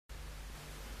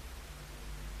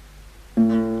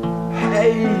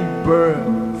Hey,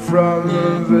 bird from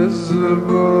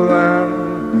invisible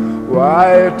land,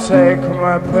 why you take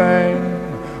my pain?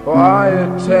 Why you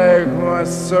take my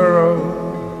sorrow?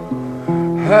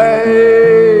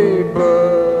 Hey,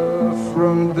 bird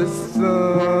from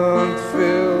distant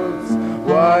fields,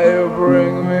 why you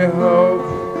bring me hope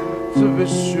to be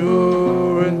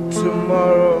sure in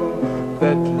tomorrow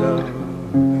that love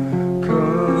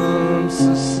comes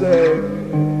to save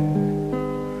me?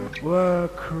 Why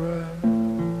cry?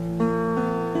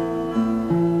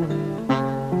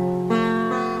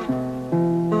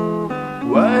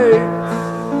 Wait,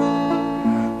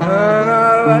 and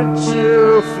I let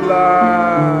you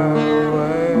fly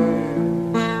away.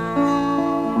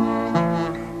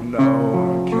 No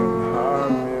one can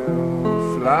harm you.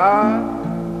 Fly,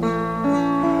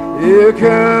 you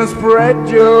can spread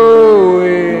your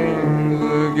wings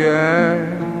again.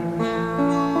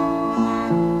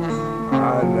 I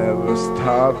never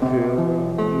stop you.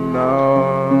 No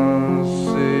one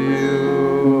see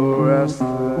you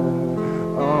resting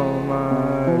on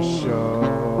my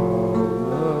shoulder.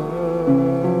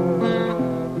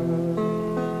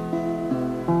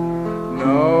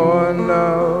 No one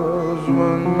knows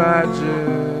when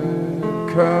magic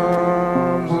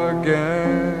comes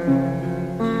again.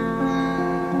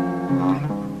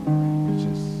 You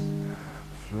just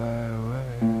fly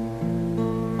away.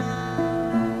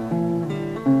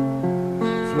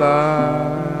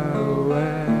 Fly